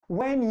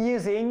when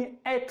using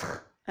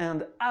être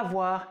and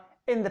avoir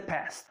in the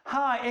past.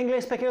 Hi,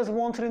 English speakers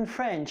want to learn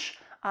French.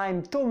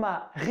 I'm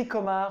Thomas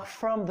Ricomart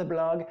from the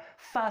blog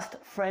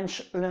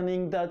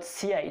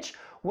fastfrenchlearning.ch.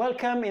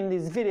 Welcome. In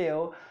this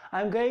video,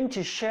 I'm going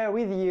to share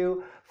with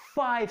you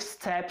 5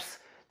 steps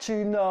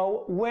to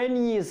know when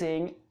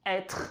using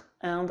être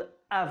and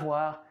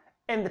avoir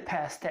in the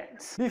past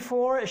tense.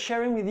 Before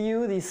sharing with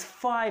you these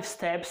 5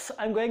 steps,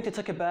 I'm going to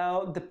talk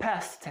about the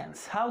past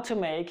tense, how to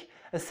make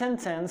a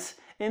sentence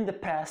in the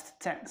past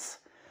tense.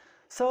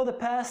 So the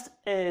past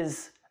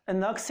is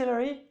an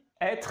auxiliary,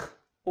 être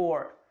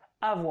or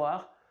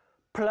avoir,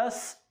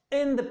 plus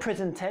in the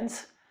present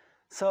tense,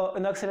 so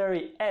an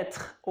auxiliary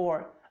être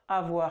or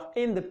avoir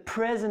in the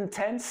present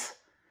tense,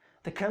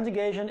 the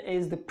conjugation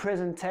is the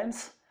present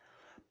tense,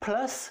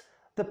 plus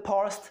the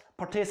past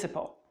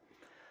participle.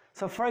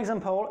 So for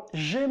example,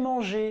 j'ai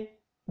mangé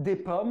des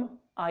pommes,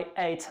 I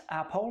ate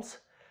apples.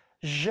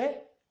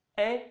 J'ai,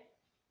 ai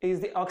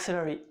is the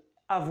auxiliary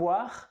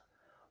avoir.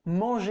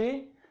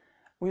 Manger,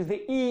 with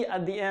the E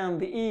at the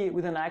end, the E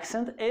with an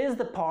accent, is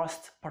the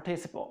past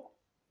participle.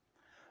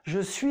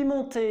 Je suis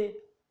monté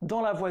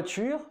dans la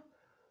voiture.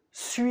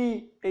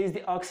 Suis is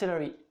the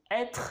auxiliary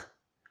être.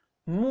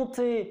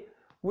 Monter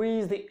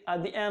with the,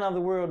 at the end of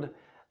the word,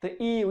 the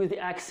E with the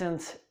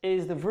accent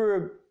is the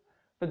verb,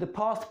 but the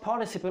past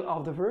participle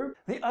of the verb.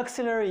 The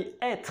auxiliary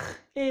être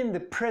in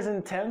the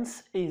present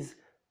tense is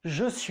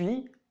je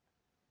suis,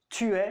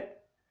 tu es,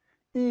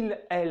 il,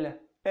 elle,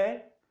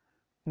 est,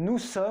 nous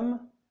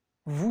sommes,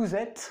 vous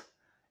êtes,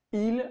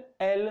 ils,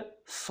 elles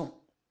sont.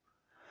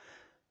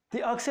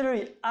 The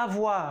auxiliary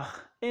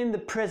avoir in the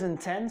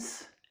present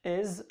tense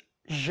is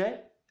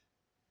j'ai,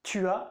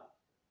 tu as,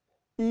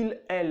 il,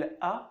 elle,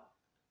 a,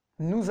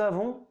 nous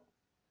avons,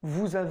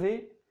 vous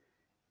avez,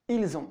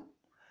 ils ont.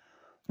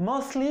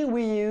 Mostly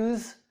we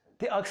use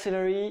the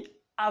auxiliary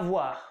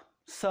avoir.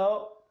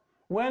 So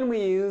when we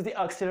use the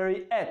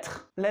auxiliary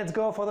être, let's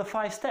go for the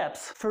 5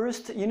 steps.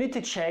 First, you need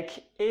to check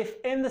if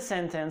in the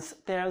sentence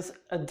there's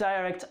a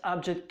direct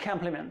object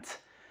complement.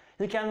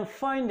 You can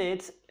find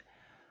it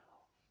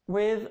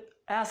with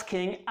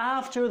asking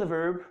after the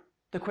verb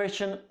the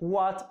question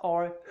what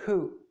or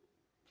who.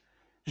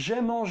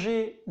 J'ai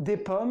mangé des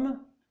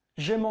pommes.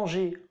 J'ai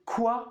mangé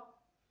quoi?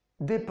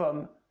 Des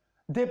pommes.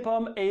 Des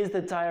pommes is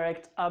the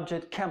direct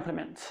object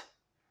complement.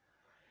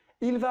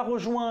 Il va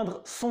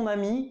rejoindre son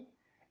ami.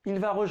 Il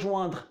va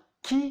rejoindre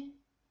qui?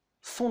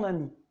 Son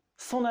ami.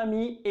 Son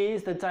ami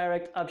is the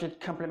direct object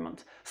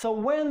complement. So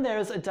when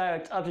there's a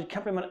direct object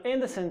complement in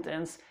the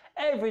sentence,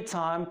 every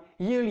time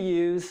you'll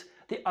use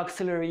the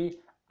auxiliary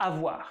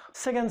avoir.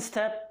 Second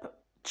step,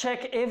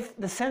 check if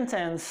the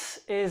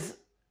sentence is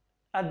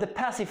at the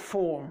passive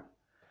form.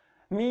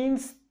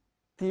 Means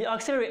the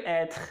auxiliary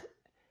être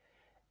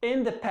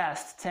in the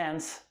past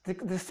tense,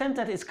 the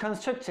sentence is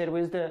constructed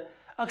with the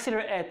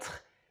auxiliary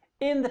être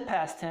in the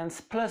past tense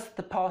plus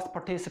the past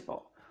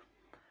participle.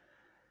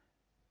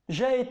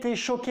 J'ai été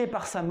choqué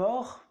par sa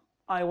mort.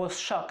 I was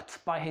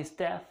shocked by his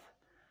death.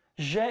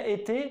 J'ai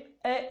été,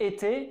 ai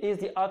été is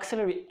the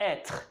auxiliary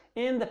être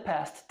in the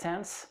past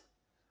tense.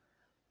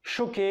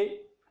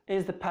 Choqué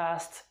is the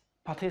past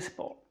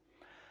participle.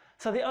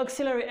 So the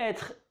auxiliary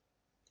être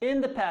in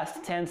the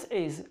past tense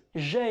is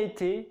j'ai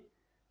été,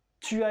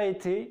 tu as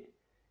été,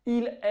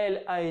 il,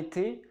 elle a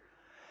été,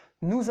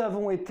 nous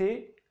avons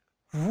été,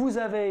 vous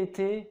avez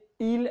été,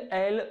 ils,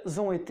 elles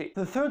ont été.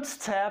 The third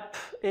step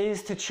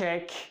is to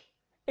check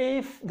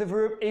if the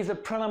verb is a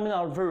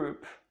pronominal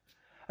verb.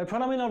 A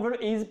pronominal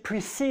verb is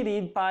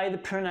preceded by the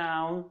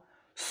pronoun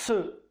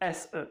se,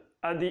 se,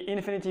 at the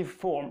infinitive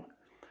form.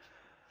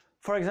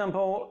 For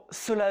example,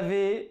 se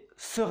laver,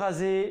 se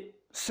raser,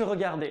 se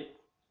regarder.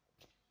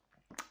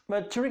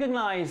 But to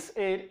recognize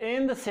it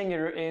in the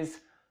singular is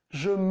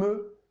je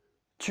me,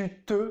 tu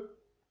te,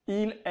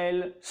 il,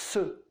 elle,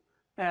 se.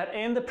 And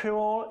in the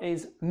plural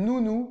is nous,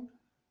 nous,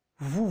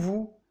 vous,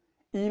 vous,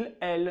 il,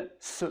 elle,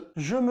 se.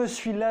 Je me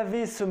suis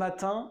lavé ce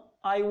matin.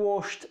 I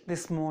washed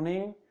this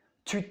morning.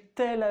 Tu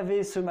t'es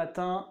lavé ce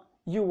matin.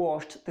 You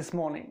washed this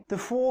morning. The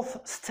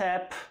fourth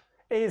step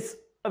is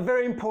a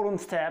very important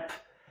step.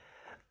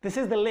 This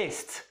is the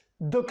list.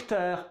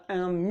 Dr.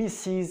 and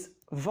Mrs.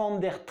 Van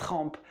der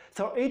Tromp.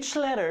 So each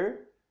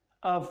letter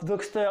of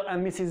Dr.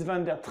 and Mrs.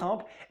 Van der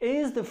Tromp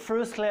is the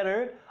first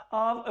letter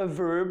of a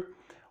verb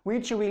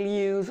which you will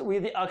use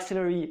with the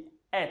auxiliary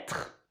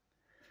être.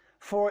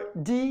 For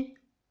D,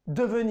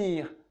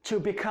 devenir, to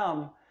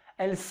become.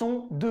 Elles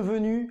sont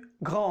devenues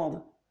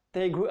grandes.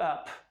 They grew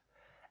up.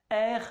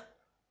 R,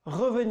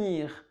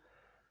 revenir,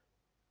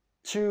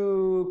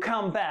 to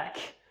come back.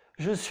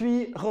 Je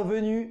suis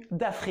revenu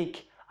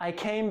d'Afrique. I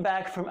came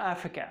back from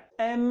Africa.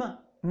 M,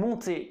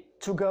 monter,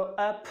 to go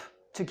up,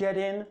 to get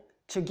in,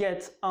 to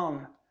get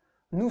on.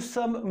 Nous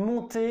sommes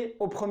montés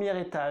au premier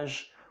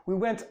étage. We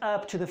went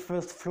up to the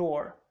first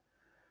floor.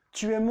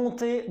 Tu es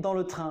monté dans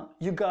le train.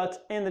 You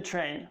got in the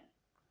train.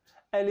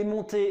 Elle est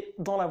montée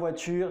dans la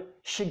voiture.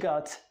 She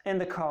got in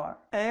the car.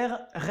 R,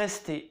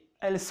 rester.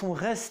 Elles sont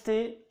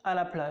restées à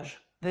la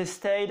plage. They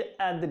stayed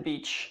at the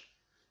beach.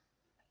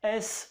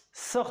 S,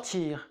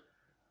 sortir.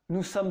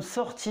 Nous sommes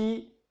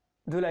sortis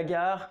de la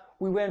gare.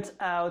 We went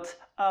out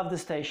of the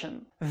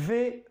station.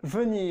 V,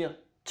 venir.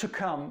 To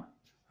come.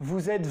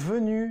 Vous êtes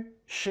venu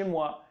chez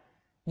moi.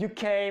 You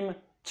came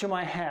to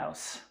my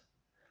house.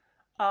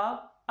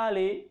 A,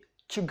 aller.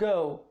 To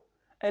go.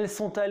 Elles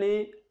sont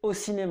allées au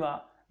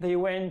cinéma. They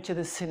went to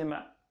the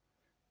cinema.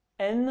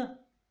 N,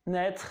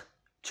 naître.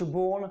 To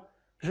born.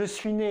 Je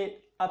suis né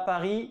à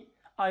Paris.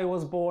 I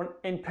was born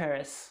in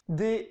Paris.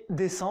 D,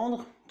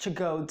 descendre. To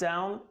go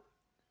down.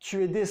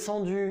 Tu es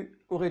descendu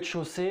au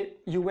rez-de-chaussée.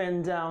 You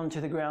went down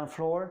to the ground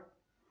floor.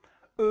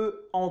 E,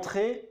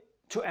 entrer.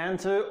 To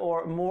enter,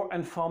 or more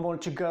informal,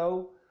 to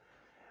go.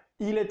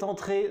 Il est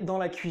entré dans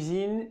la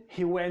cuisine.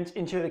 He went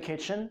into the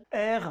kitchen.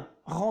 R,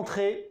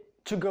 rentrer.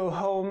 To go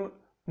home.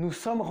 Nous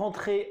sommes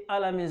rentrés à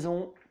la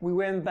maison. We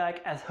went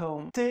back at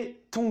home. T,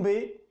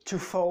 tomber. To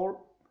fall.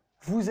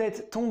 Vous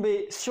êtes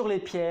tombé sur les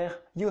pierres.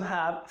 You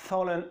have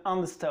fallen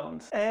on the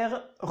stones.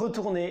 R,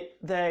 retourner.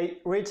 They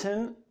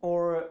return,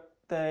 or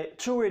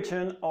to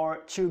return, or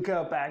to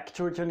go back.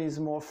 To return is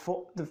more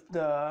for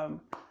the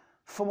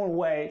formal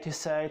way to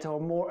say it, or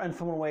more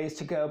informal ways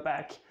to go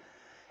back.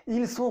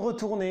 Ils sont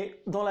retournés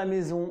dans la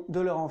maison de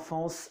leur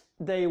enfance.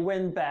 They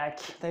went back.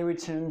 They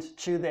returned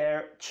to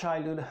their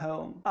childhood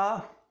home.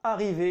 A,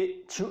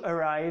 arriver. To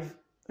arrive.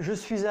 Je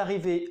suis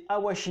arrivé à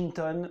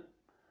Washington.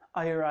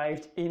 I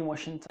arrived in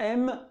Washington.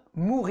 M,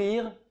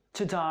 mourir.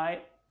 To die.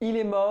 Il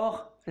est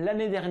mort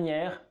l'année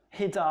dernière.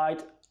 He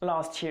died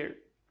last year.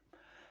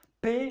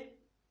 P,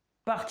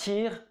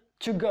 partir.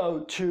 To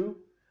go to.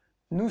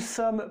 Nous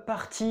sommes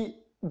partis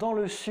dans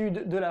le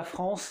sud de la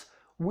France.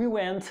 We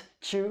went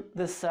to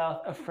the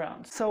south of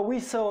France. So we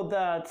saw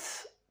that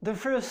the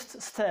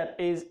first step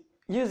is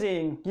you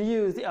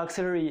use the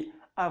auxiliary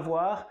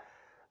avoir.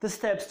 The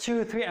steps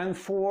 2, 3, and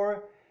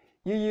 4,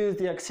 you use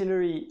the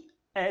auxiliary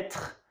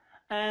être.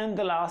 And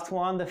the last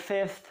one, the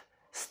fifth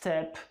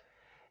step,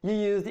 you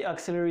use the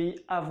auxiliary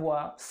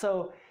avoir.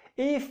 So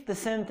if the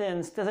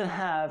sentence doesn't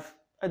have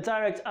a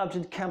direct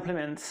object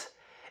complement,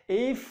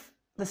 if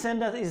the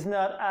sentence is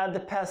not at the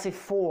passive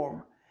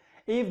form,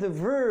 if the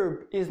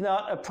verb is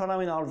not a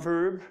pronominal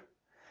verb,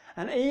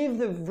 and if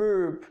the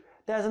verb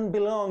doesn't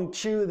belong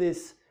to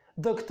this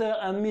Dr.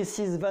 and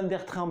Mrs. van der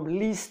Tramp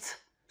list,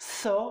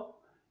 so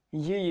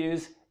you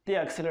use the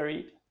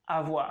auxiliary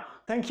avoir.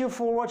 Thank you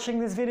for watching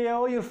this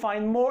video. You'll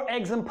find more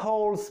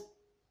examples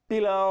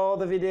below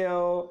the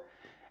video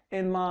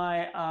in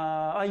my,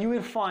 you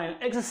will find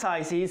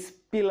exercises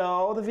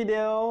below the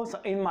videos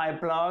in my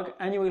blog,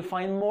 and you will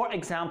find more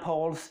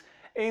examples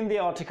in the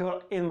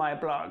article in my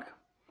blog.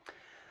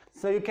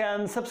 So you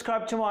can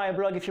subscribe to my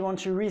blog if you want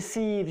to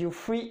receive your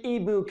free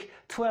ebook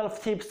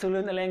 12 tips to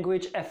learn a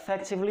language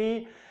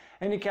effectively,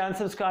 and you can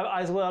subscribe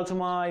as well to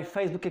my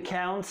Facebook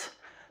account,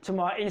 to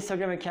my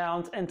Instagram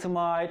account, and to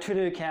my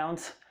Twitter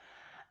account.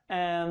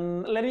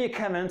 And let me a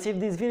comment if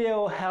this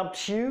video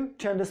helped you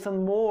to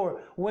understand more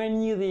when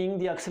using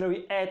the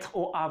auxiliary être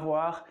or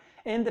avoir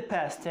in the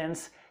past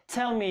tense.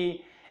 Tell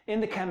me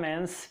in the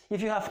comments.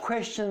 If you have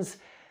questions,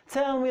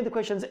 tell me the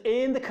questions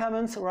in the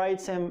comments. Write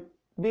them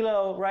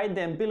below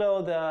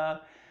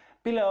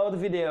the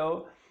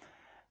video.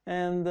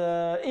 And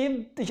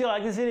if you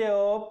like this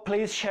video,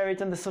 please share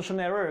it on the social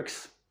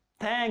networks.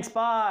 Thanks,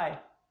 bye!